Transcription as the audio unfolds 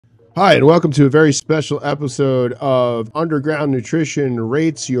Hi, and welcome to a very special episode of Underground Nutrition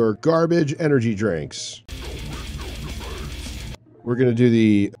Rates Your Garbage Energy Drinks. We're going to do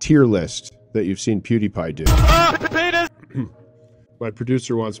the tier list that you've seen PewDiePie do. My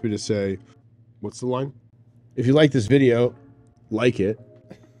producer wants me to say, what's the line? If you like this video, like it.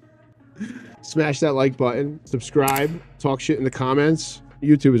 Smash that like button, subscribe, talk shit in the comments.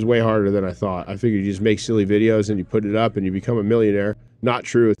 YouTube is way harder than I thought. I figured you just make silly videos and you put it up and you become a millionaire. Not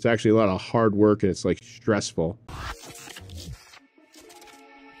true. It's actually a lot of hard work and it's like stressful.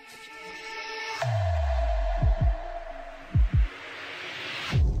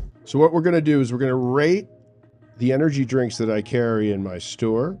 So what we're going to do is we're going to rate the energy drinks that I carry in my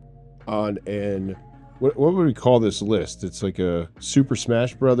store on an, what would we call this list? It's like a Super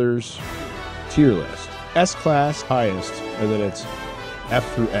Smash Brothers tier list. S class, highest, and then it's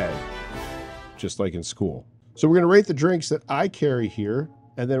F through A, just like in school. So we're going to rate the drinks that I carry here,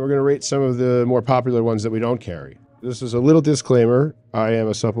 and then we're going to rate some of the more popular ones that we don't carry. This is a little disclaimer. I am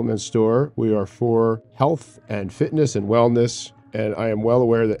a supplement store. We are for health and fitness and wellness, and I am well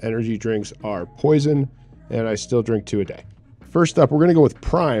aware that energy drinks are poison, and I still drink 2 a day. First up, we're going to go with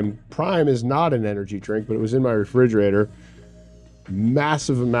Prime. Prime is not an energy drink, but it was in my refrigerator.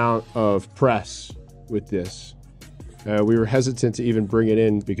 Massive amount of press with this. We were hesitant to even bring it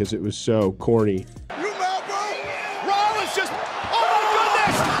in because it was so corny.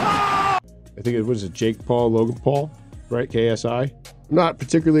 I think it was Jake Paul, Logan Paul, right? KSI. I'm not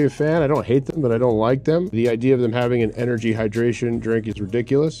particularly a fan. I don't hate them, but I don't like them. The idea of them having an energy hydration drink is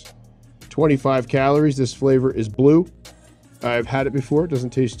ridiculous. 25 calories. This flavor is blue. I've had it before. It doesn't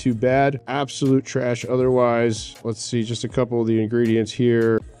taste too bad. Absolute trash otherwise. Let's see just a couple of the ingredients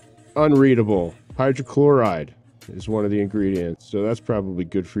here. Unreadable. Hydrochloride is one of the ingredients, so that's probably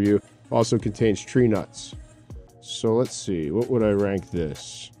good for you. Also contains tree nuts. So let's see. What would I rank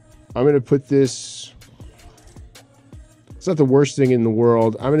this? I'm going to put this, it's not the worst thing in the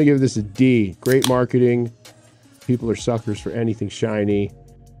world. I'm going to give this a D. Great marketing. People are suckers for anything shiny.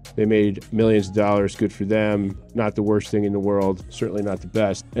 They made millions of dollars. Good for them. Not the worst thing in the world. Certainly not the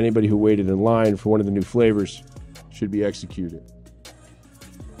best. Anybody who waited in line for one of the new flavors should be executed.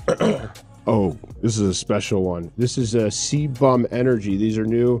 Oh, this is a special one. This is a Sea Bum Energy. These are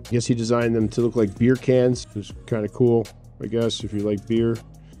new. I guess he designed them to look like beer cans. It's kind of cool, I guess, if you like beer.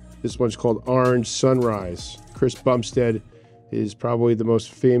 This one's called Orange Sunrise. Chris Bumstead is probably the most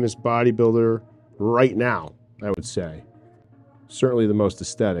famous bodybuilder right now, I would say. Certainly the most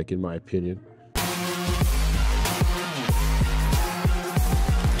aesthetic, in my opinion. I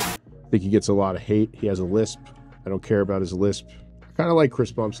think he gets a lot of hate. He has a lisp. I don't care about his lisp. I kind of like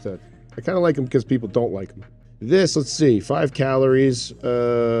Chris Bumstead. I kind of like him because people don't like him. This, let's see, 5 calories.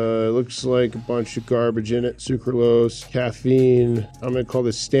 Looks like a bunch of garbage in it. Sucralose, caffeine. I'm going to call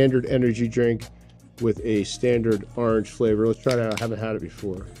this standard energy drink with a standard orange flavor. Let's try it out. I haven't had it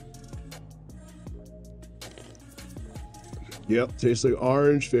before. Yep, tastes like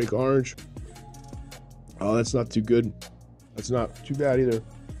orange, fake orange. Oh, that's not too good. That's not too bad either.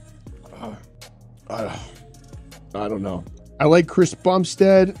 I don't know. I like Chris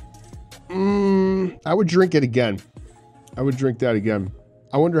Bumstead. I would drink it again. I would drink that again.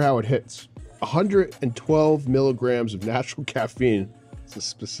 I wonder how it hits. 112 milligrams of natural caffeine. It's a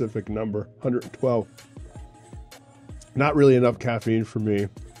specific number. 112. Not really enough caffeine for me.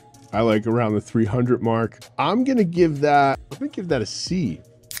 I like around the 300 mark. I'm gonna give that a C.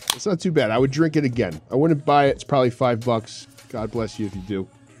 It's not too bad. I would drink it again. I wouldn't buy it. It's probably $5. God bless you if you do.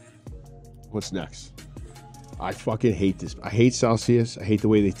 What's next? I fucking hate this. I hate Celsius. I hate the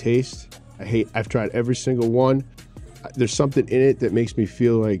way they taste. I've tried every single one. There's something in it that makes me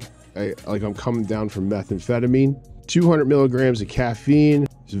feel like I'm coming down from methamphetamine. 200 milligrams of caffeine.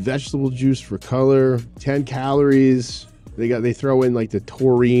 There's vegetable juice for color. 10 calories. They throw in like the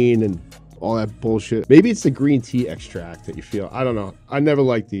taurine and all that bullshit. Maybe it's the green tea extract that you feel. I don't know. I never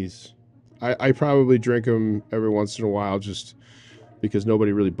liked these. I probably drink them every once in a while just because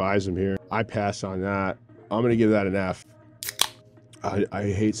nobody really buys them here. I pass on that. I'm gonna give that an F. I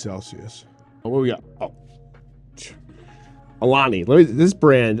hate Celsius. What do we got? Oh, Alani. This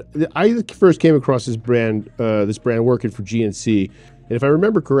brand. I first came across this brand working for GNC, and if I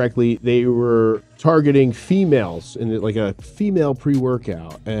remember correctly, they were targeting females in like a female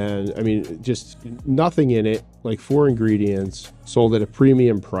pre-workout, and I mean just nothing in it. Like 4 ingredients, sold at a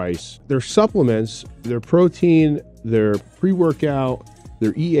premium price. Their supplements, their protein, their pre-workout,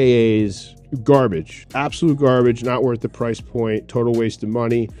 their EAAs. Garbage, absolute garbage, not worth the price point, total waste of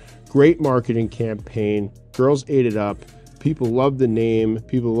money. Great marketing campaign. Girls ate it up. People love the name.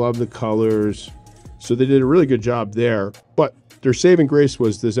 People love the colors. So they did a really good job there. But Their saving grace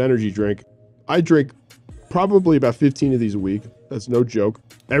was this energy drink. I drink probably about 15 of these a week. That's no joke.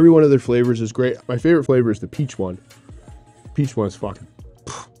 Every one of their flavors is great. My favorite flavor is the peach one. Peach one is fucking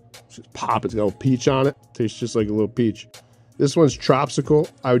just pop. It's got a little peach on it. Tastes just like a little peach. This one's Tropsical.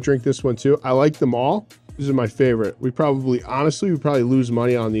 I would drink this one too. I like them all. These are my favorite. Honestly, we probably lose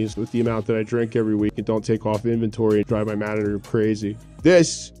money on these with the amount that I drink every week and don't take off inventory and drive my manager crazy.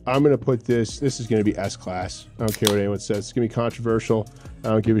 This, I'm going to put this is going to be S-Class. I don't care what anyone says. It's going to be controversial. I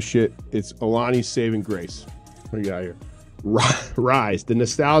don't give a shit. It's Alani's Saving Grace. What do you got here? Rise, the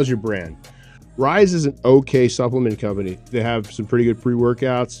Nostalgia brand. Rise is an okay supplement company. They have some pretty good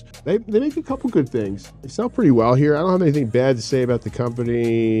pre-workouts. They make a couple good things. They sell pretty well here. I don't have anything bad to say about the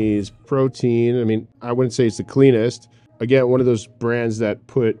company's protein. I mean, I wouldn't say it's the cleanest. Again, one of those brands that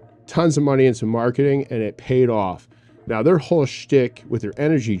put tons of money into marketing and it paid off. Now, their whole shtick with their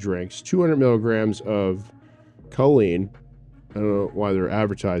energy drinks, 200 milligrams of choline, I don't know why they're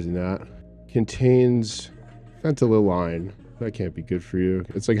advertising that, contains phentylalanine. That can't be good for you.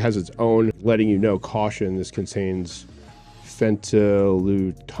 It's like it has its own letting you know caution. This contains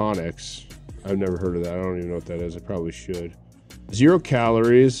phentylutonics. I've never heard of that. I don't even know what that is. I probably should. 0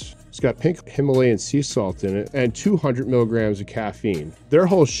 calories. It's got pink Himalayan sea salt in it and 200 milligrams of caffeine. Their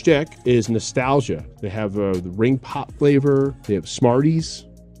whole shtick is nostalgia. They have the ring pop flavor. They have Smarties.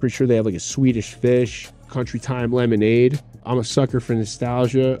 Pretty sure they have like a Swedish fish, country time lemonade. I'm a sucker for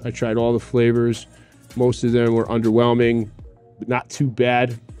nostalgia. I tried all the flavors. Most of them were underwhelming, but not too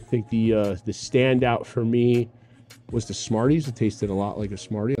bad. I think the standout for me was the Smarties. It tasted a lot like a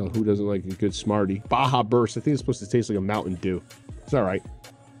Smartie. Who doesn't like a good Smartie? Baja Burst. I think it's supposed to taste like a Mountain Dew. It's all right.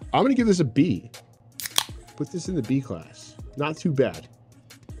 I'm going to give this a B. Put this in the B class. Not too bad.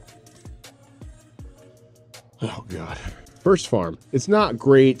 Oh, God. First Farm. It's not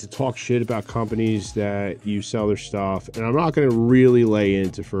great to talk shit about companies that you sell their stuff, and I'm not going to really lay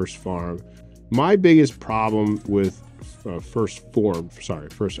into First Farm. My biggest problem with First Form, I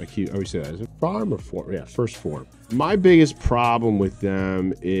always say that. Is it Farm or Form? Yeah, First Form. My biggest problem with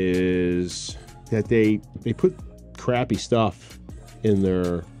them is that they put crappy stuff in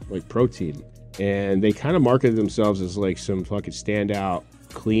their like protein, and they kind of market themselves as like some fucking standout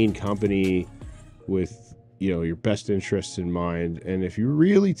clean company with, you know, your best interests in mind. And if you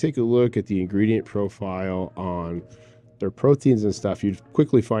really take a look at the ingredient profile on their proteins and stuff, you'd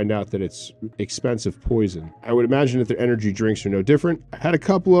quickly find out that it's expensive poison. I would imagine that their energy drinks are no different. I had a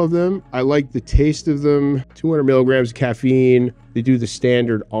couple of them. I like the taste of them. 200 milligrams of caffeine. They do the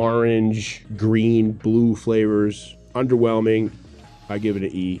standard orange, green, blue flavors. Underwhelming. I give it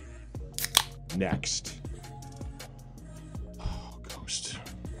an E. Next. Oh, Ghost.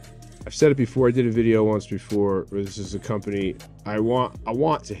 I've said it before. I did a video once before where this is a company I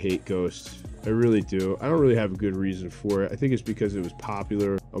want to hate Ghost. I really do. I don't really have a good reason for it. I think it's because it was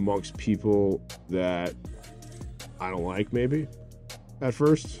popular amongst people that I don't like, maybe, at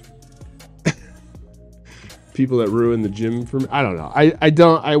first. People that ruined the gym for me. I don't know.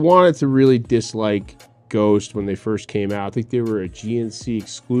 I wanted to really dislike Ghost when they first came out. I think they were a GNC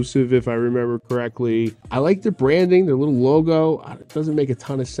exclusive, if I remember correctly. I like their branding, their little logo. It doesn't make a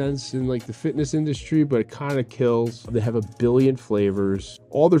ton of sense in like the fitness industry, but it kind of kills. They have a billion flavors.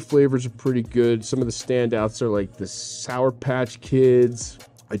 All their flavors are pretty good. Some of the standouts are like the Sour Patch Kids.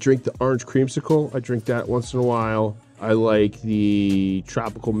 I drink the orange creamsicle. I drink that once in a while. I like the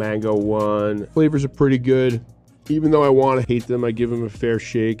tropical mango one. Flavors are pretty good. Even though I want to hate them, I give them a fair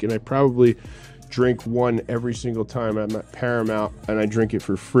shake, and I probably drink one every single time I'm at Paramount, and I drink it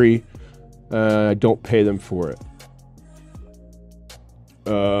for free. I don't pay them for it.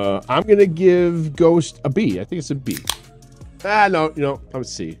 I'm gonna give Ghost a B. I think it's a B. No, I'm a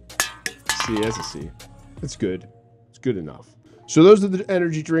C. C, that's a C. It's good. It's good enough. So those are the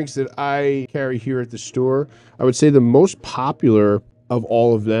energy drinks that I carry here at the store. I would say the most popular of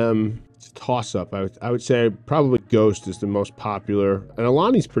all of them, it's a toss-up. I would say probably Ghost is the most popular. And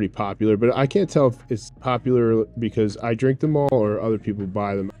Alani's pretty popular, but I can't tell if it's popular because I drink them all or other people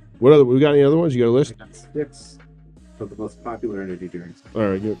buy them. We got any other ones? You got a list? I got 6 of the most popular energy drinks. All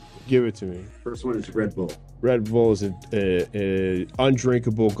right, give it to me. First one is Red Bull. Red Bull is a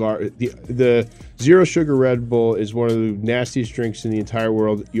undrinkable the zero sugar Red Bull is one of the nastiest drinks in the entire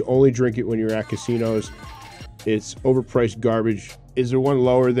world. You only drink it when you're at casinos. It's overpriced garbage. Is there one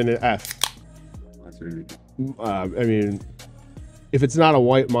lower than an F? I mean, if it's not a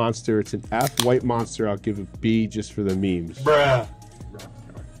White Monster, it's an F. White Monster, I'll give a B just for the memes. Bruh.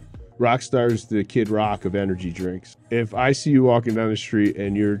 Rockstar's the Kid Rock of energy drinks. If I see you walking down the street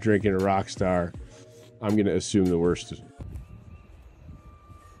and you're drinking a Rockstar, I'm going to assume the worst.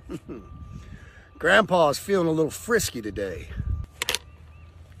 Grandpa's feeling a little frisky today.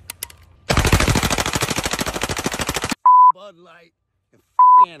 Light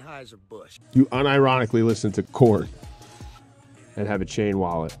and Anheuser-Busch. You unironically listen to Korn and have a chain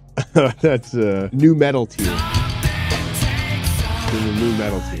wallet. That's a new metal tier. In the new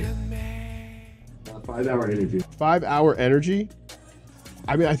metal tier. 5 hour energy. 5 hour energy?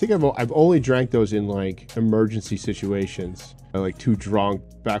 I mean, I think I've only drank those in like emergency situations. I'm like too drunk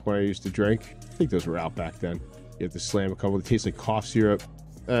back when I used to drink. I think those were out back then. You have to slam a couple. They taste like cough syrup.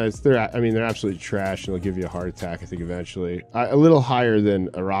 They're absolutely trash and they'll give you a heart attack, I think, eventually. A little higher than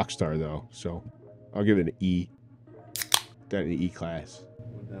a Rockstar, though. So I'll give it an E. That in the E class.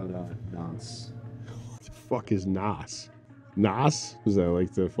 Without NOS. What the fuck is NOS? NOS? Was that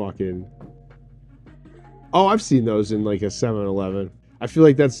like the fucking... Oh, I've seen those in like a 7-Eleven. I feel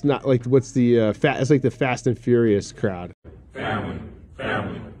like that's not like what's the it's like the Fast and Furious crowd. Family.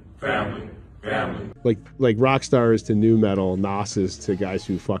 Like Rockstar is to new metal, NOS is to guys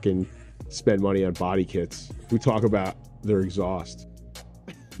who fucking spend money on body kits. We talk about their exhaust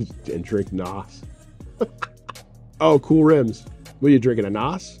and drink NOS. Oh, cool rims. What are you drinking? A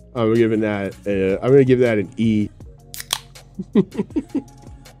NOS? I'm giving that. I'm gonna give that an E.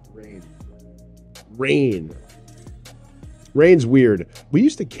 Rain. Rain's weird. We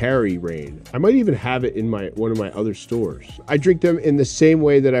used to carry Rain. I might even have it in one of my other stores. I drink them in the same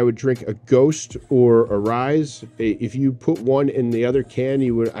way that I would drink a Ghost or a Rise. If you put one in the other can,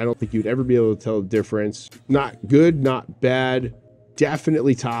 I don't think you'd ever be able to tell the difference. Not good, not bad.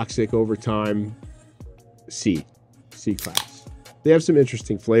 Definitely toxic over time. C class. They have some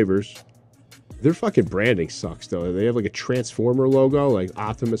interesting flavors. Their fucking branding sucks though. They have like a Transformer logo, like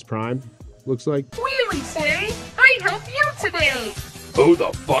Optimus Prime. Looks like. Wheelie say, I help you today. Who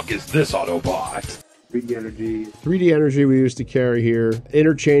the fuck is this Autobot? 3D energy. 3D energy we used to carry here.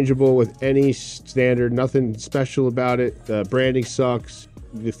 Interchangeable with any standard. Nothing special about it. The branding sucks.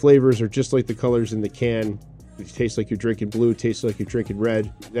 The flavors are just like the colors in the can. It tastes like you're drinking blue. Tastes like you're drinking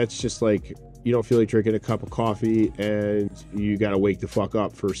red. That's just like you don't feel like drinking a cup of coffee and you got to wake the fuck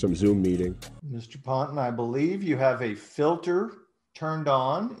up for some Zoom meeting. Mr. Ponton, I believe you have a filter turned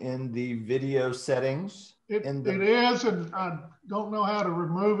on in the video settings. It is, and I don't know how to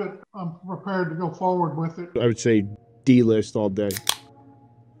remove it. I'm prepared to go forward with it. I would say D-list all day.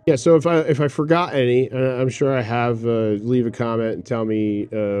 Yeah, so if I forgot any, I'm sure I have, leave a comment and tell me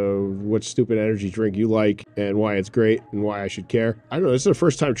what stupid energy drink you like and why it's great and why I should care. I don't know, this is the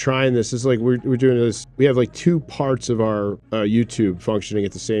first time trying this. It's like we're doing this. We have like two parts of our YouTube functioning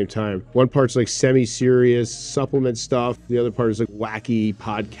at the same time. One part's like semi-serious supplement stuff. The other part is like wacky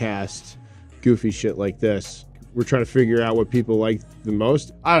podcast, goofy shit like this. We're trying to figure out what people like the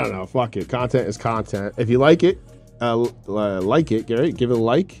most. I don't know, fuck it. Content is content. If you like it, like it, Gary, give it a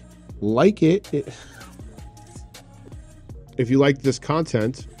like it. If you like this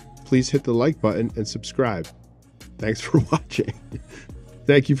content, please hit the like button and subscribe. Thanks for watching.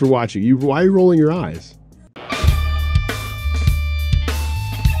 Thank you for watching. Why are you rolling your eyes?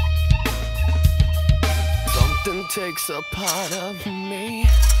 Something takes a part of me.